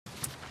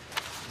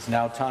It's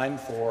now time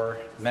for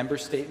member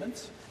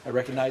statements. I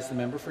recognize the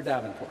member for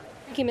Davenport.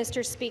 Thank you,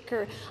 Mr.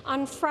 Speaker.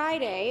 On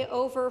Friday,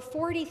 over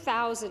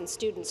 40,000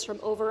 students from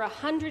over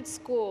 100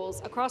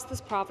 schools across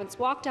this province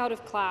walked out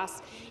of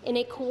class in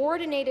a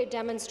coordinated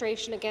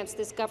demonstration against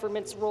this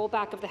government's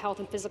rollback of the health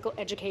and physical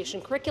education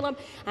curriculum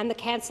and the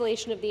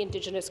cancellation of the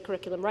Indigenous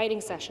curriculum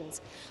writing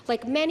sessions.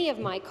 Like many of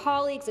my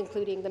colleagues,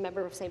 including the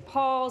member of St.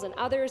 Paul's and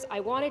others, I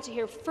wanted to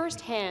hear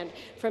firsthand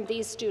from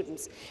these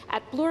students.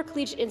 At Bloor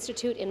Collegiate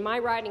Institute in my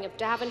riding of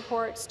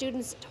Davenport,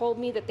 students told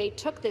me that they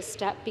took this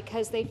step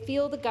because they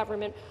feel the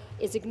government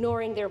is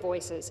ignoring their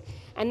voices.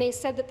 And they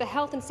said that the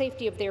health and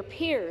safety of their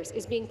peers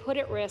is being put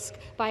at risk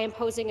by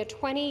imposing a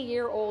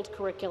 20-year-old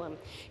curriculum.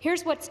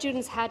 Here's what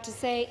students had to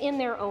say in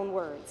their own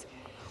words.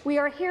 "We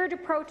are here to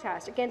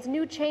protest against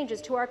new changes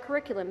to our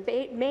curriculum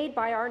made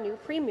by our new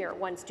Premier,"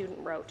 one student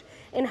wrote.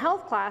 "In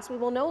health class, we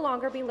will no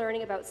longer be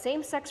learning about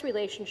same-sex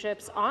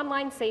relationships,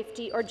 online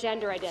safety, or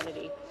gender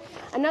identity."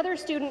 Another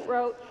student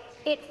wrote,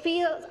 I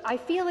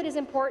feel it is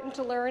important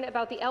to learn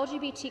about the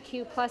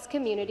LGBTQ+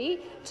 community,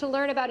 to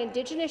learn about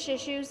Indigenous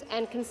issues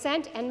and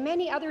consent and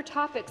many other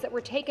topics that were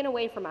taken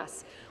away from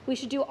us. We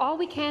should do all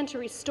we can to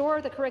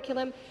restore the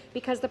curriculum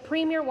because the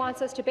Premier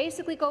wants us to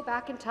basically go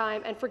back in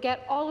time and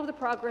forget all of the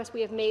progress we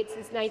have made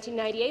since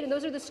 1998. And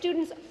those are the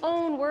students'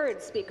 own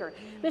words, Speaker.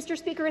 Mr.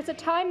 Speaker, it's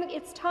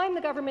time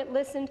the government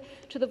listened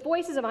to the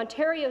voices of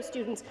Ontario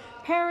students,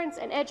 parents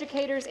and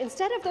educators,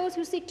 instead of those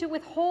who seek to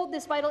withhold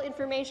this vital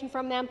information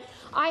from them.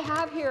 I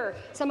have here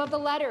some of the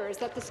letters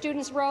that the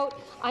students wrote.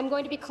 I'm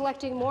going to be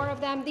collecting more of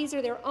them. These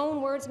are their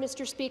own words,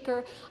 Mr.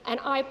 Speaker,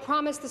 and I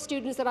promised the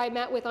students that I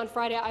met with on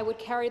Friday I would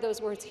carry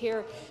those words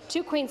here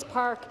to Queen's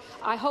Park.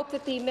 I hope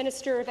that the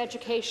Minister of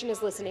Education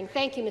is listening.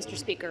 Thank you, Mr.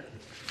 Speaker.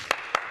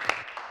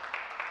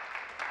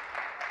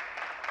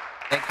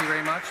 Thank you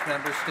very much.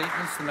 Member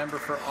statements. The member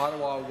for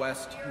Ottawa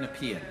West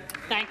Nepean.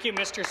 Thank you,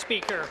 Mr.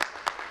 Speaker.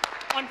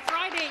 On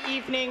Friday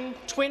evening,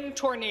 twin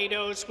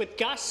tornadoes with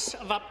gusts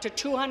of up to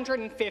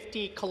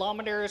 250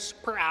 kilometres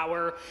per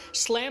hour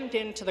slammed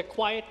into the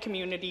quiet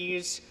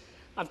communities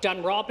of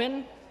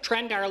Dunrobin,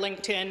 Trent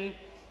Arlington,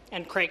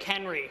 and Craig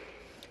Henry.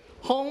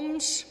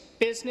 Homes,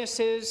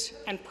 businesses,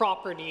 and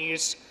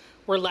properties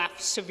were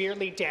left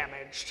severely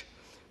damaged.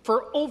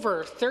 For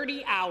over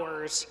 30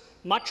 hours,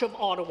 much of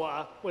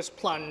Ottawa was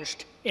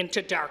plunged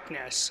into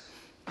darkness.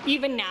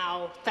 Even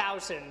now,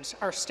 thousands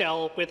are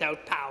still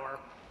without power.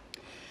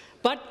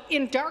 But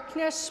in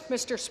darkness,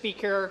 Mr.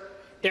 Speaker,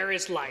 there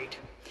is light.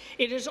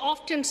 It is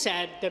often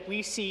said that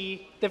we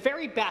see the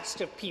very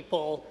best of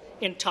people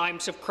in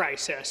times of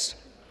crisis.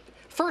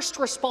 First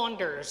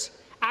responders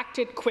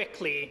acted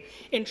quickly,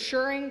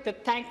 ensuring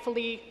that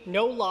thankfully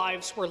no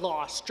lives were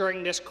lost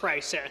during this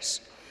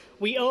crisis.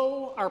 We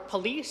owe our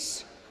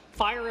police,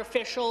 fire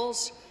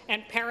officials,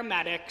 and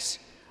paramedics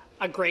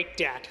a great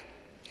debt.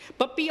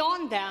 But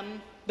beyond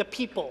them, the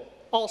people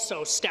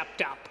also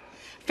stepped up.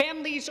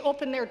 Families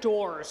opened their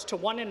doors to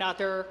one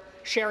another,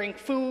 sharing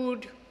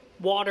food,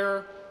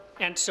 water,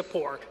 and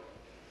support.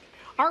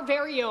 Our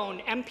very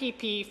own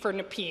MPP for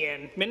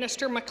Nepean,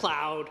 Minister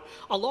MacLeod,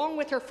 along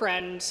with her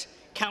friends,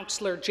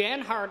 Councillor Jan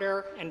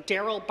Harder and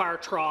Daryl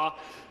Bartraw,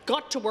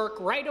 got to work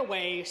right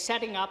away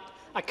setting up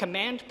a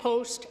command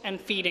post and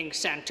feeding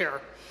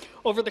centre.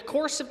 Over the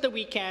course of the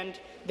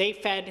weekend, they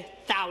fed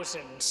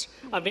thousands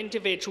of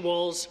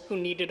individuals who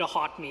needed a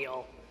hot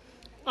meal.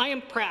 I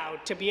am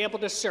proud to be able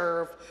to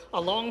serve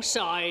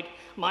alongside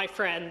my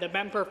friend, the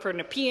member for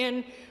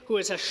Nepean, who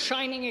is a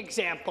shining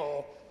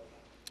example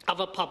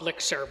of a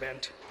public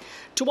servant.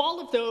 To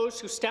all of those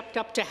who stepped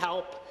up to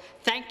help,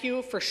 thank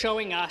you for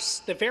showing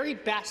us the very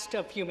best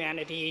of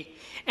humanity,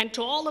 and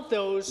to all of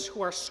those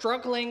who are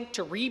struggling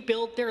to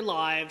rebuild their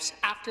lives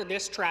after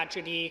this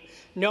tragedy,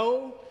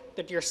 know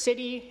that your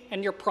city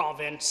and your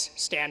province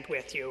stand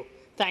with you.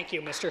 Thank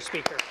you, Mr.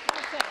 Speaker.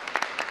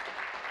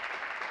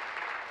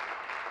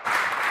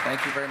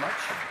 Thank you very much.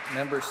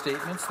 Member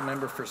statements. The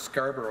member for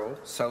Scarborough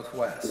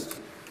Southwest.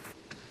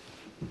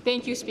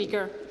 Thank you,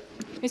 Speaker.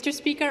 Mr.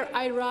 Speaker,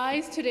 I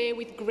rise today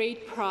with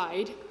great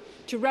pride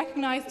to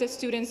recognize the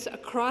students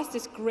across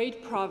this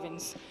great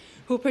province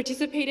who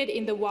participated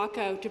in the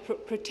walkout to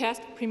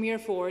protest Premier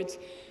Ford's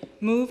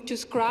move to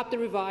scrap the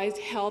revised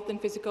health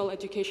and physical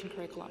education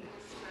curriculum.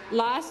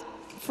 Last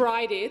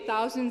Friday,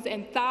 thousands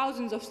and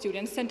thousands of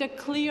students sent a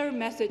clear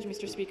message,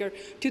 Mr. Speaker,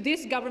 to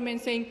this government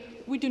saying,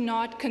 we do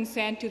not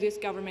consent to this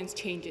government's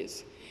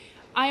changes.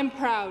 I am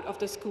proud of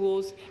the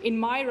schools in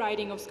my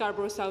riding of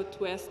Scarborough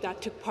Southwest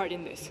that took part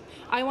in this.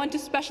 I want to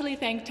especially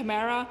thank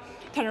Tamara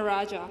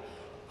Tanaraja,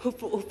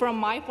 who from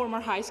my former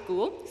high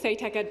school,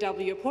 Sayteka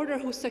W. Porter,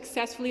 who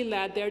successfully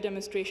led their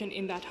demonstration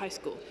in that high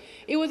school.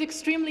 It was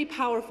extremely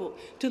powerful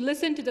to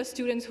listen to the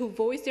students who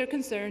voiced their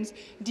concerns,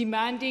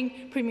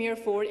 demanding Premier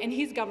Ford and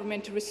his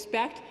government to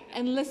respect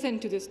and listen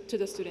to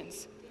the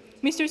students.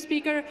 Mr.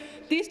 Speaker,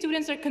 these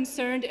students are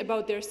concerned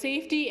about their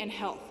safety and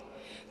health.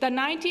 The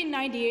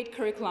 1998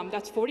 curriculum,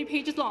 that's 40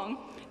 pages long,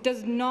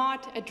 does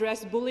not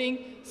address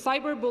bullying,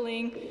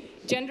 cyberbullying,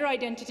 gender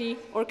identity,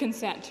 or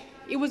consent.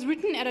 It was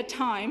written at a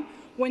time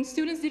when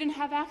students didn't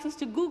have access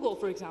to Google,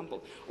 for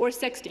example, or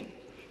sexting.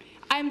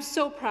 I am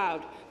so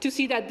proud to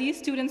see that these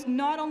students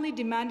not only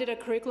demanded a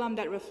curriculum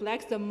that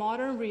reflects the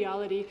modern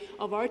reality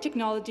of our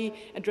technology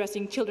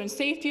addressing children's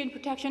safety and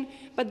protection,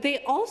 but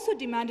they also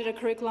demanded a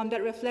curriculum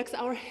that reflects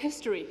our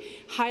history,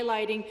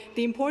 highlighting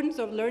the importance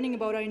of learning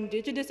about our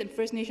Indigenous and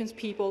First Nations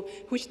people,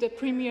 which the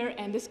Premier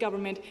and this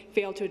government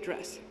failed to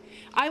address.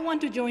 I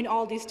want to join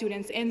all these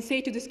students and say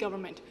to this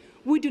government,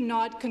 we do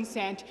not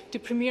consent to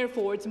Premier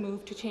Ford's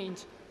move to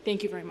change.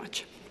 Thank you very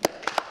much.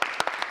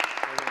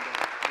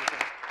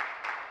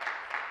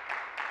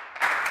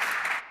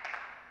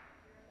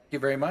 Thank you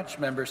very much.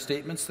 Member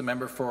statements. The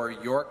member for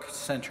York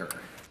Centre.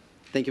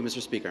 Thank you,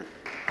 Mr. Speaker.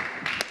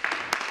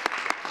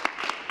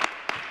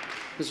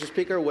 Mr.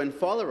 Speaker, when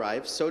fall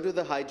arrives, so do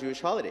the high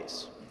Jewish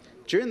holidays.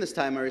 During this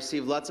time, I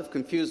receive lots of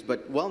confused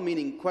but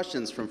well-meaning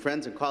questions from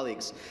friends and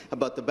colleagues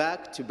about the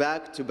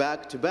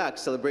back-to-back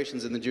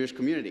celebrations in the Jewish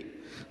community.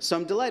 So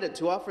I'm delighted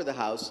to offer the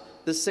House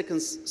this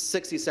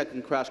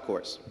 60-second crash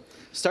course.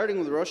 Starting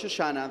with Rosh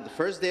Hashanah, the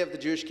first day of the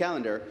Jewish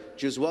calendar,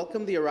 Jews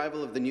welcome the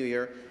arrival of the New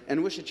Year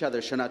and wish each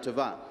other Shana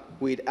Tova.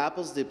 We eat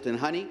apples dipped in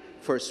honey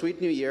for a sweet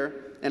New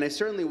Year, and I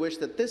certainly wish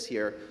that this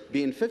year,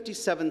 being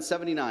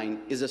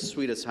 5779, is as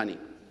sweet as honey.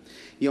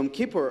 Yom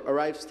Kippur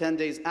arrives 10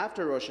 days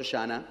after Rosh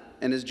Hashanah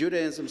and is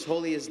Judaism's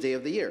holiest day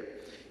of the year.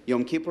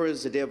 Yom Kippur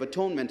is a day of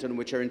atonement on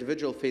which our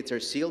individual fates are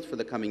sealed for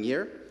the coming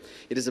year.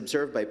 It is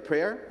observed by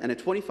prayer and a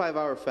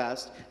 25-hour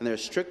fast, and there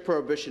is strict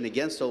prohibition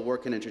against all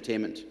work and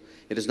entertainment.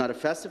 It is not a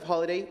festive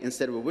holiday.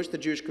 Instead, we wish the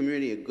Jewish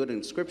community a good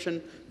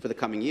inscription for the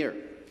coming year.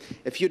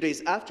 A few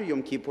days after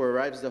Yom Kippur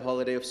arrives the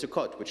holiday of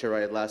Sukkot, which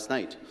arrived last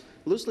night,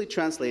 loosely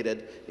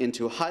translated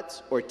into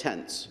huts or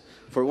tents.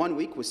 For 1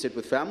 week, we sit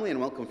with family and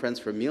welcome friends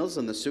for meals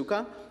in the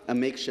sukkah, a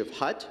makeshift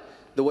hut,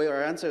 the way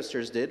our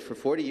ancestors did for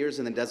 40 years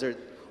in the desert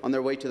on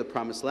their way to the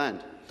Promised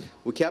Land.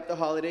 We kept the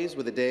holidays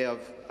with a day of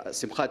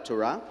Simchat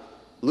Torah,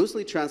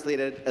 loosely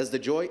translated as the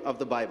joy of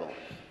the Bible.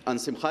 On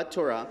Simchat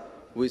Torah,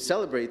 we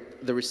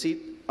celebrate the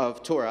receipt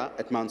of Torah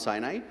at Mount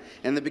Sinai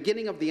and the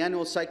beginning of the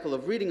annual cycle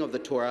of reading of the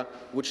Torah,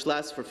 which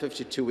lasts for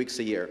 52 weeks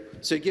a year.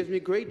 So it gives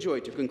me great joy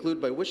to conclude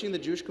by wishing the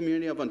Jewish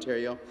community of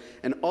Ontario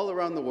and all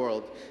around the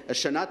world a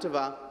Shana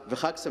Tova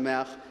v'Chag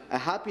Sameach, a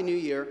happy New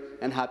Year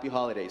and happy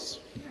holidays.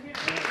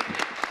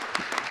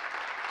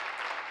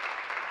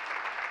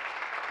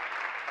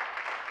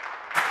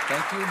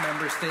 Thank you.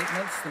 Member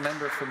statements. The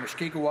member for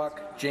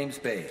Mushkegowuk, James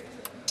Bay.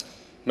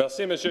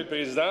 Merci, Monsieur le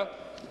Président.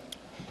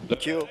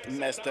 Thank you,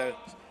 Mr.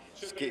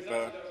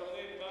 Speaker.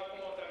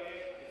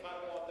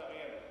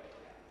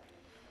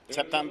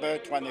 September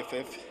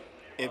 25th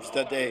is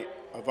the day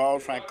of all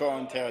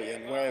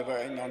Franco-Ontarians, wherever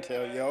in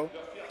Ontario,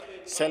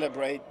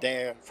 celebrate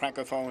their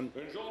Francophone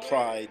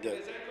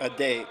pride, a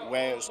day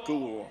where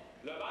school,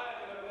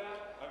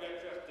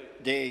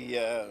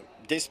 they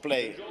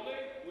display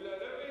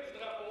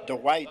the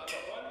white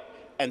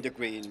and the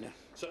green,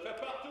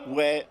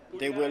 where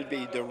there will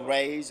be the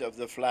rays of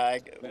the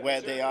flag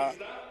where they are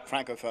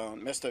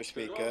Francophone. Mr.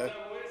 Speaker,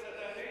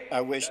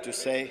 I wish to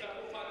say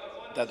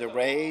that the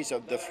rays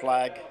of the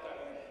flag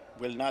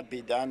will not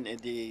be done in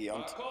the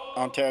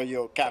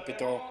Ontario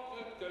capital.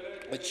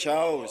 It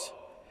shows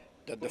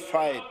that the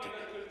fight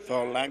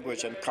for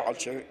language and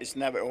culture is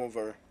never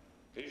over.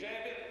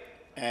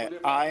 And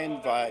I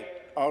invite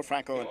all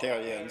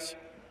Franco-Ontarians,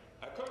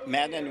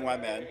 men and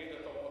women,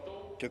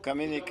 to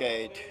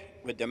communicate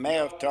with the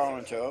Mayor of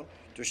Toronto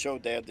to show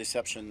their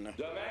deception.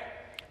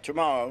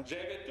 Tomorrow,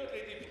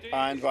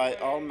 I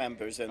invite all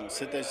members and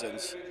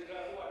citizens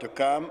to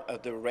come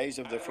at the raise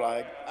of the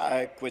flag.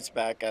 I quits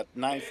back at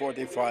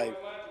 9:45,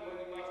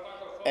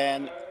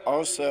 and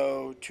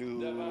also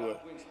to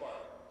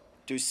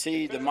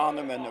see the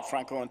monument of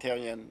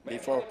Franco-Ontarian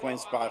before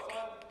Queen's Park.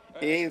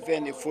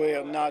 Even if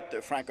we're not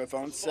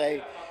Francophone,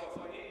 say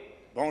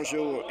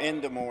bonjour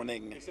in the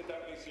morning.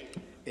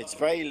 It's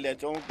very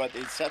little, but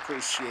it's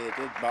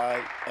appreciated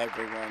by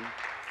everyone.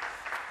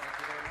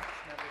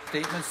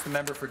 Statements. The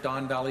member for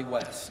Don Valley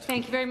West.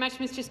 Thank you very much,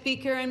 Mr.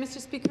 Speaker. And Mr.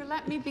 Speaker,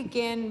 let me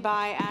begin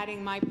by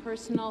adding my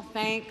personal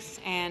thanks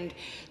and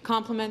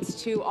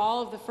compliments to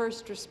all of the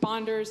first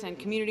responders and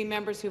community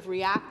members who have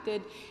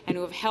reacted and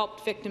who have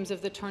helped victims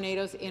of the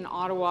tornadoes in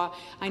Ottawa.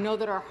 I know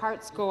that our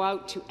hearts go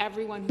out to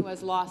everyone who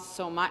has lost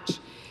so much.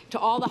 To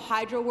all the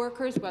hydro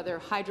workers, whether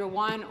Hydro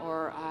One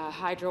or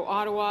Hydro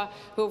Ottawa,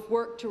 who have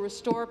worked to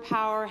restore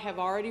power, have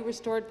already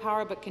restored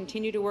power, but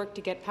continue to work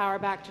to get power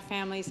back to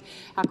families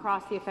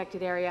across the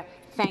affected area,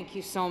 thank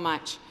you so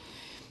much.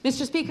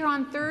 Mr. Speaker,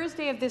 on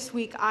Thursday of this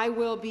week, I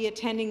will be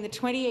attending the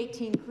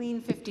 2018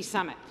 Clean 50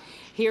 Summit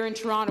here in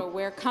Toronto,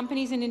 where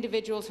companies and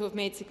individuals who have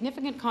made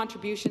significant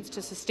contributions to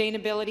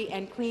sustainability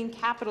and clean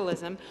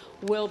capitalism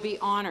will be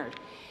honoured.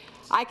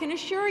 I can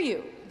assure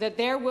you that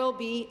there will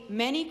be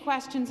many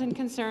questions and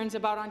concerns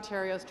about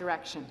Ontario's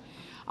direction.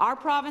 Our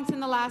province in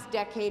the last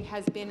decade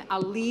has been a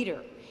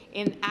leader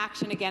in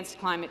action against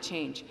climate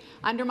change.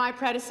 Under my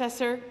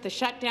predecessor, the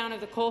shutdown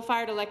of the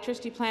coal-fired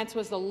electricity plants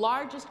was the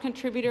largest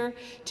contributor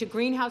to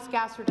greenhouse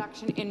gas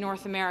reduction in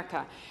North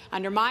America.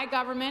 Under my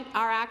government,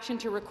 our action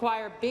to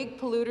require big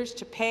polluters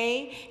to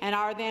pay and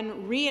our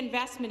then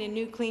reinvestment in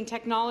new clean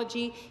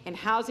technology, in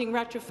housing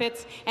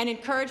retrofits, and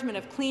encouragement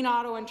of clean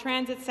auto and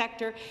transit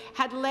sector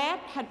had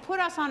put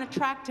us on a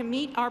track to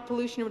meet our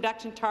pollution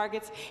reduction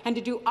targets and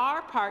to do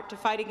our part to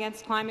fight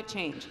against climate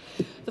change.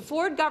 The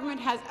Ford government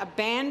has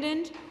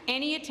abandoned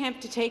any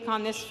attempt to take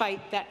on this fight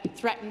that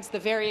threatens the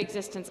very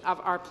existence of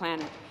our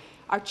planet.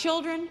 Our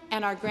children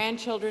and our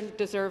grandchildren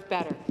deserve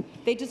better.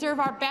 They deserve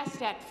our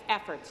best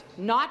efforts,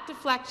 not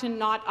deflection,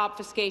 not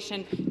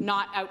obfuscation,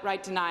 not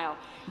outright denial.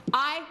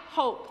 I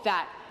hope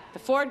that the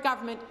Ford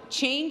government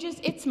changes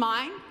its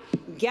mind,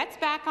 gets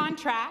back on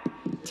track,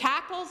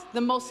 tackles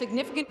the most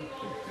significant...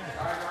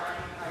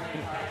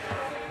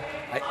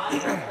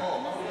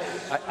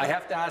 I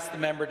have to ask the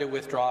member to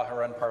withdraw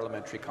her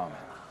unparliamentary comment.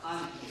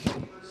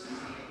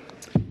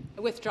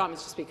 Withdraw,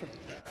 Mr. Speaker.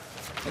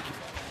 Thank you.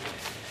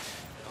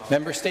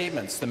 Member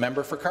statements. The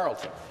member for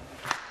Carleton.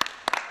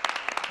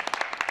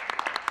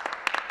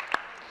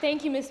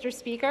 Thank you, Mr.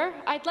 Speaker.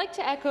 I'd like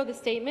to echo the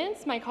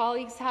statements my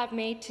colleagues have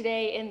made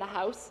today in the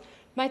House.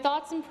 My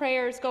thoughts and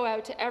prayers go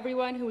out to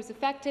everyone who was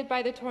affected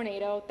by the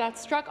tornado that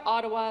struck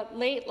Ottawa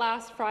late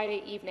last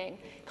Friday evening,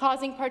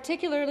 causing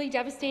particularly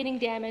devastating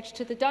damage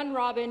to the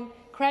Dunrobin,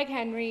 Craig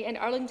Henry, and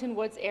Arlington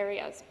Woods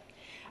areas.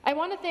 I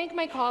want to thank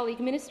my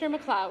colleague, Minister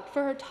MacLeod,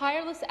 for her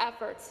tireless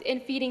efforts in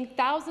feeding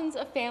thousands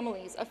of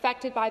families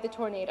affected by the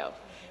tornado.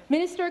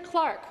 Minister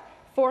Clark,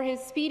 for his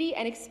speedy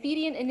and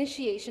expedient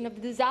initiation of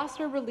the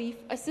Disaster Relief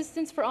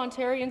Assistance for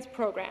Ontarians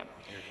program,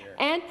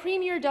 and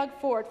Premier Doug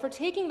Ford for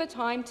taking the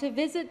time to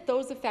visit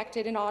those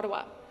affected in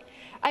Ottawa.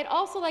 I'd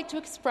also like to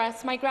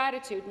express my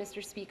gratitude,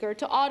 Mr. Speaker,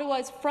 to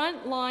Ottawa's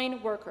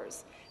frontline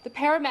workers, the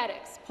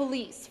paramedics,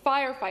 police,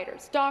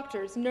 firefighters,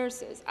 doctors,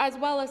 nurses, as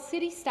well as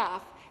city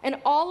staff and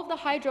all of the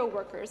hydro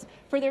workers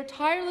for their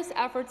tireless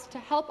efforts to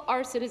help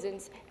our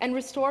citizens and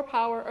restore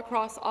power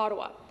across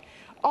Ottawa.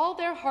 All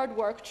their hard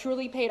work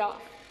truly paid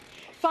off.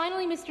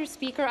 Finally, Mr.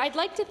 Speaker, I'd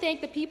like to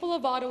thank the people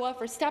of Ottawa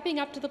for stepping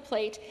up to the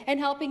plate and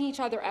helping each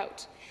other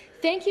out.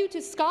 Thank you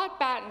to Scott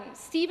Batten,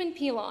 Stephen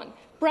Pilon,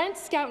 Brent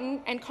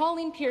Scouten, and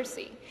Colleen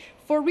Piercy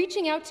for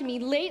reaching out to me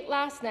late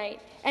last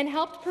night and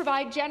helped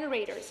provide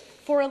generators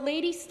for a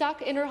lady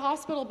stuck in her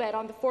hospital bed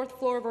on the 4th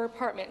floor of her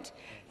apartment,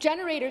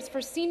 generators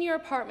for senior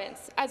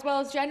apartments, as well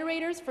as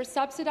generators for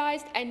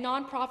subsidized and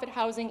nonprofit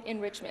housing in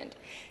Richmond.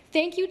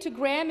 Thank you to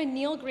Graham and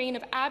Neil Green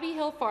of Abbey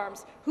Hill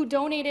Farms, who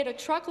donated a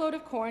truckload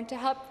of corn to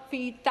help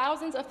feed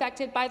thousands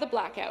affected by the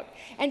blackout.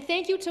 And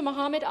thank you to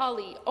Muhammad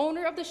Ali,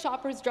 owner of the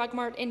Shoppers Drug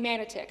Mart in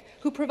Manotick,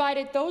 who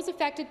provided those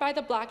affected by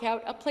the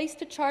blackout a place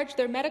to charge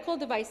their medical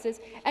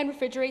devices and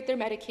refrigerate their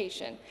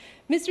medication.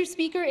 Mr.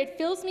 Speaker, it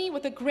fills me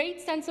with a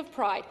great sense of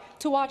pride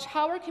to watch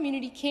how our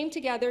community came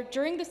together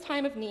during this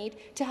time of need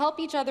to help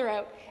each other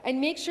out and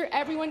make sure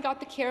everyone got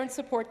the care and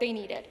support they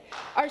needed.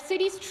 Our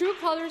city's true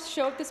colours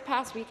showed this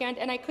past weekend,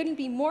 and I couldn't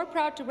be more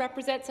proud to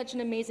represent such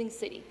an amazing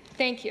city.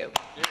 Thank you.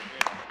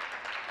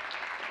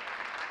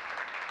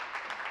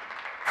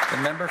 The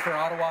member for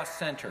Ottawa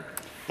Centre.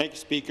 Thank you,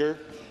 Speaker.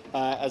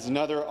 As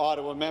another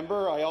Ottawa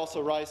member, I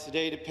also rise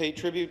today to pay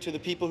tribute to the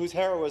people whose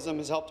heroism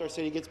has helped our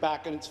city get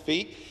back on its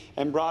feet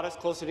and brought us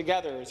closer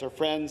together, as our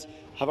friends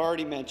have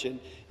already mentioned.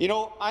 You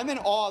know, I'm in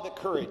awe of the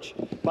courage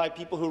by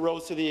people who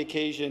rose to the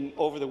occasion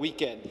over the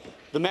weekend.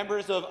 The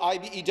members of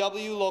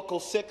IBEW Local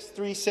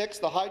 636,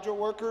 the hydro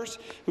workers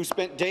who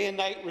spent day and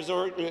night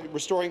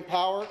restoring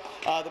power,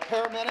 the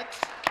paramedics,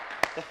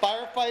 the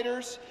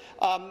firefighters,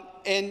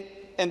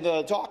 and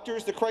the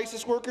doctors, the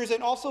crisis workers,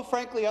 and also,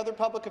 frankly, other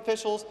public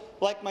officials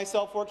like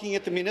myself working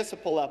at the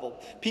municipal level.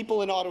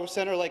 People in Ottawa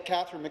Centre like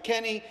Catherine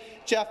McKenney,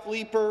 Jeff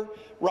Leeper,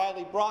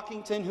 Riley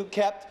Brockington, who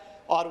kept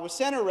Ottawa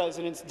Centre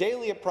residents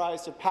daily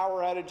apprised of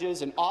power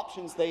outages and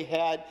options they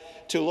had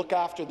to look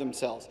after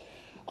themselves.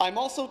 I'm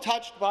also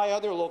touched by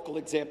other local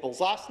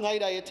examples. Last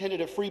night, I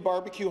attended a free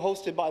barbecue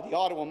hosted by the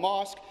Ottawa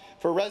Mosque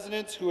for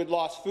residents who had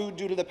lost food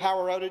due to the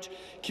power outage.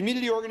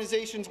 Community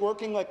organizations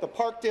working like the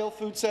Parkdale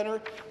Food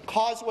Centre,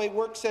 Causeway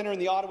Work Centre,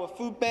 and the Ottawa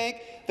Food Bank,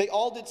 they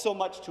all did so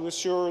much to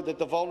assure that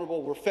the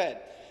vulnerable were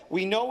fed.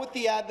 We know with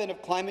the advent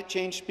of climate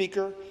change,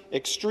 Speaker,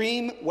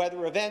 extreme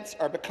weather events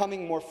are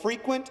becoming more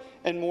frequent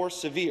and more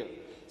severe.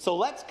 So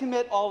let's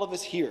commit, all of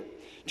us here,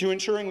 to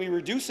ensuring we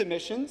reduce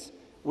emissions,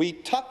 we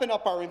toughen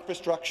up our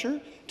infrastructure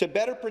to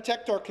better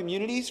protect our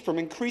communities from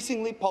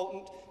increasingly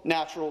potent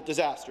natural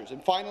disasters.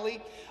 And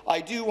finally, I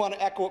do want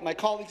to echo what my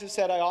colleagues have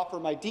said. I offer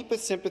my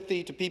deepest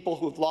sympathy to people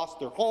who have lost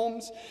their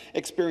homes,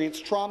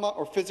 experienced trauma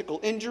or physical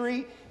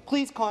injury.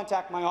 Please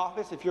contact my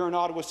office if you're an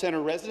Ottawa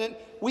Centre resident.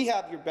 We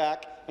have your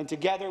back, and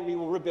together we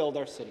will rebuild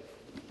our city.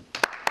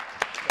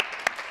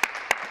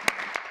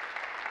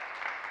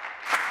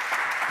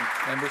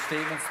 Member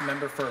statements. The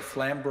member for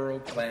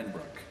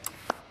Flamborough-Glanbrook.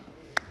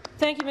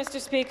 Thank you, Mr.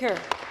 Speaker.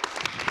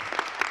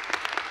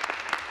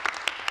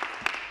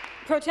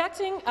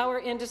 Protecting our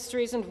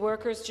industries and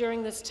workers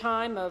during this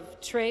time of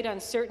trade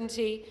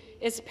uncertainty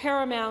is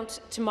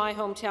paramount to my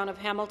hometown of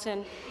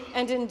Hamilton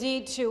and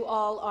indeed to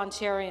all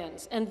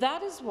Ontarians. And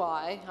that is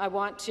why I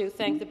want to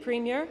thank the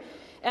Premier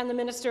and the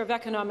Minister of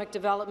Economic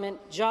Development,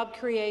 Job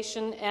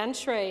Creation and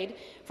Trade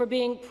for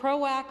being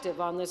proactive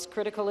on this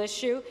critical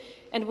issue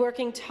and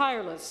working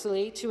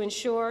tirelessly to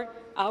ensure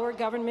our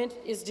government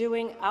is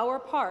doing our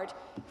part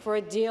for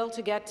a deal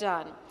to get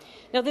done.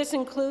 Now, this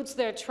includes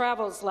their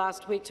travels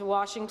last week to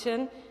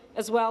Washington,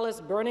 as well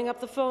as burning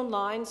up the phone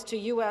lines to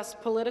U.S.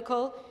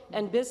 political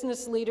and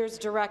business leaders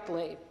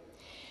directly.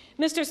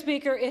 Mr.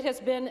 Speaker, it has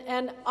been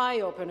an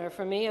eye-opener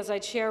for me as I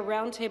chair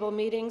roundtable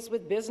meetings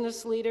with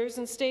business leaders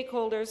and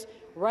stakeholders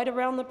right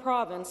around the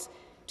province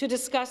to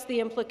discuss the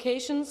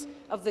implications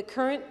of the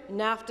current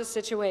NAFTA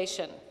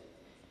situation.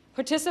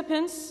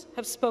 Participants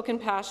have spoken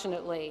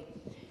passionately,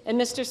 and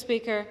Mr.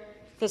 Speaker,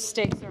 the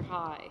stakes are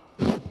high.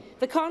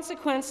 The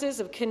consequences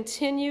of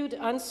continued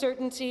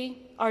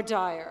uncertainty are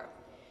dire.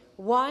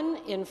 1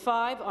 in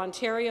 5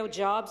 Ontario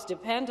jobs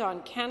depend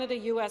on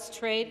Canada-U.S.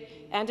 trade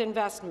and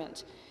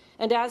investment.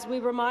 And as we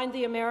remind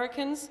the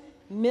Americans,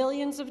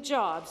 millions of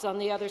jobs on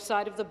the other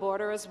side of the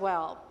border as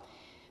well.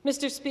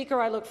 Mr. Speaker,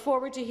 I look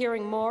forward to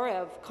hearing more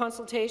of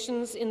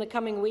consultations in the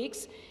coming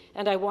weeks,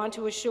 and I want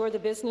to assure the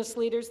business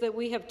leaders that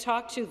we have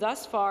talked to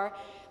thus far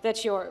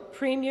that your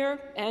Premier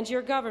and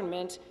your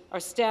government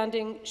are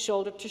standing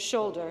shoulder to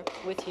shoulder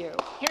with you.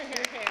 Hear,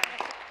 hear, hear.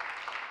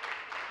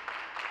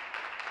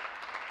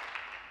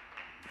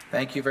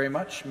 Thank you very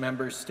much.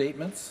 Members'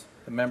 statements.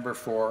 The member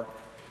for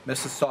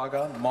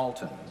Mississauga,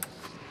 Malton.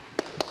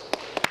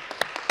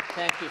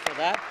 Thank you for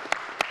that.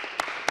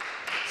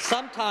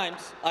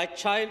 Sometimes a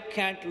child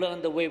can't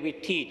learn the way we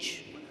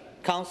teach.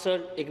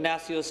 Councillor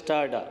Ignacio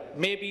Starda.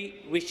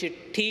 Maybe we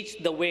should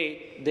teach the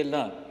way they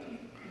learn.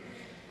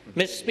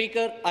 Mr.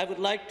 Speaker, I would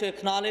like to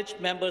acknowledge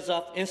members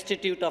of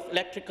Institute of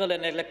Electrical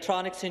and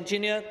Electronics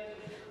Engineer,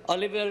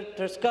 Oliver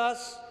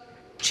Trescas,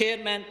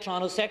 Chairman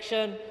Toronto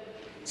Section,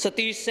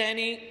 Satish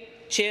Saini,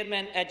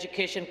 Chairman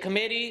Education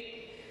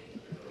Committee,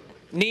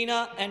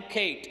 Nina and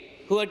Kate,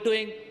 who are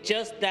doing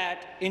just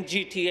that in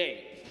GTA.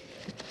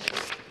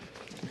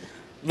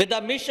 With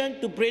a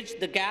mission to bridge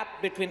the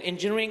gap between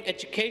engineering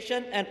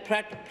education and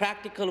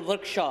practical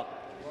workshop,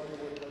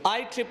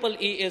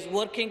 IEEE is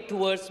working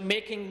towards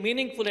making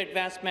meaningful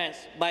advancements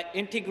by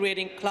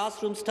integrating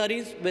classroom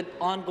studies with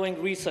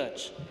ongoing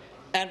research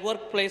and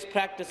workplace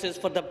practices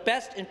for the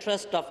best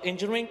interest of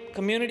engineering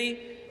community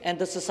and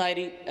the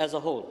society as a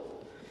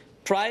whole.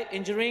 Try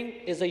Engineering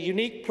is a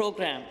unique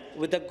program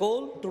with a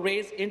goal to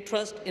raise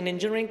interest in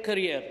engineering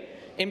career,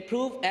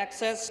 improve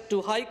access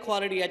to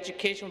high-quality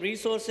education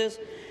resources,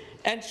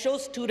 and show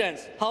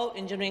students how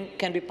engineering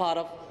can be part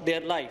of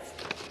their life.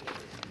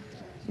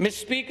 Mr.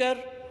 Speaker,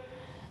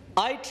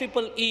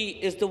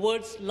 IEEE is the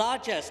world's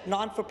largest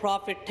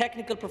non-for-profit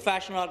technical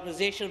professional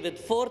organization with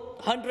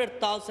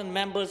 400,000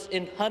 members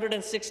in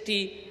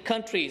 160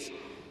 countries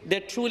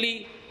that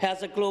truly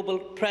has a global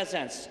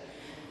presence.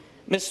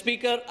 Mr.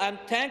 Speaker, I am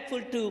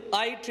thankful to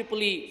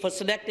IEEE for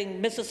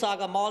selecting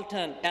Mississauga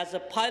Malton as a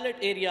pilot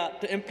area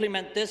to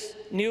implement this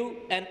new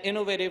and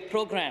innovative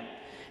program.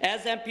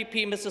 As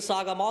MPP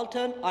Mississauga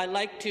Malton, I would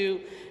like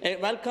to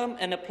welcome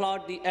and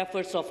applaud the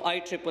efforts of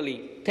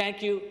IEEE.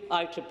 Thank you,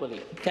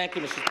 IEEE. Thank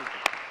you, Mr. Speaker.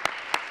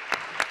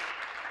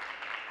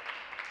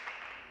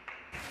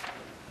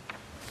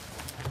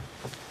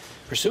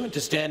 Pursuant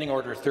to Standing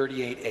Order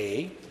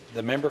 38A,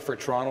 the member for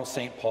Toronto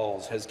St.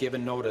 Paul's has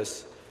given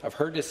notice of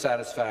her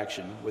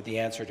dissatisfaction with the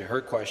answer to her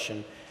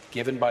question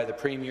given by the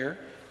Premier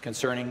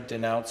concerning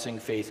denouncing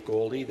Faith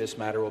Goldie. This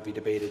matter will be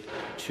debated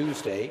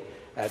Tuesday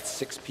at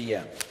 6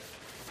 p.m.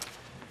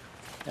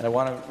 And I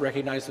want to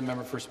recognize the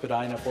member for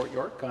Spadina, Fort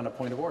York, on a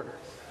point of order.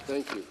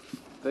 Thank you.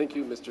 Thank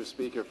you, Mr.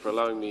 Speaker, for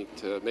allowing me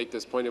to make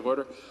this point of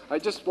order. I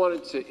just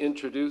wanted to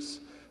introduce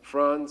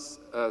Franz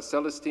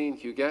Celestine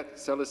Huguette.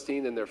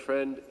 Celestine and their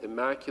friend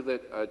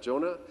Immaculate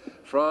Jonah.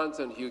 Franz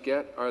and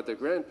Huguette are the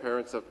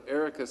grandparents of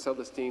Erica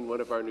Celestine,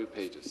 one of our new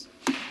pages.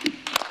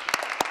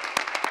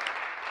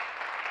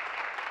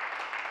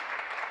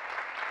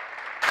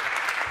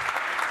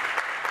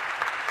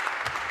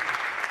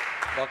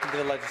 Welcome to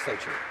the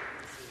Legislature.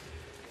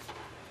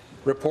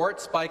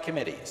 Reports by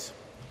committees.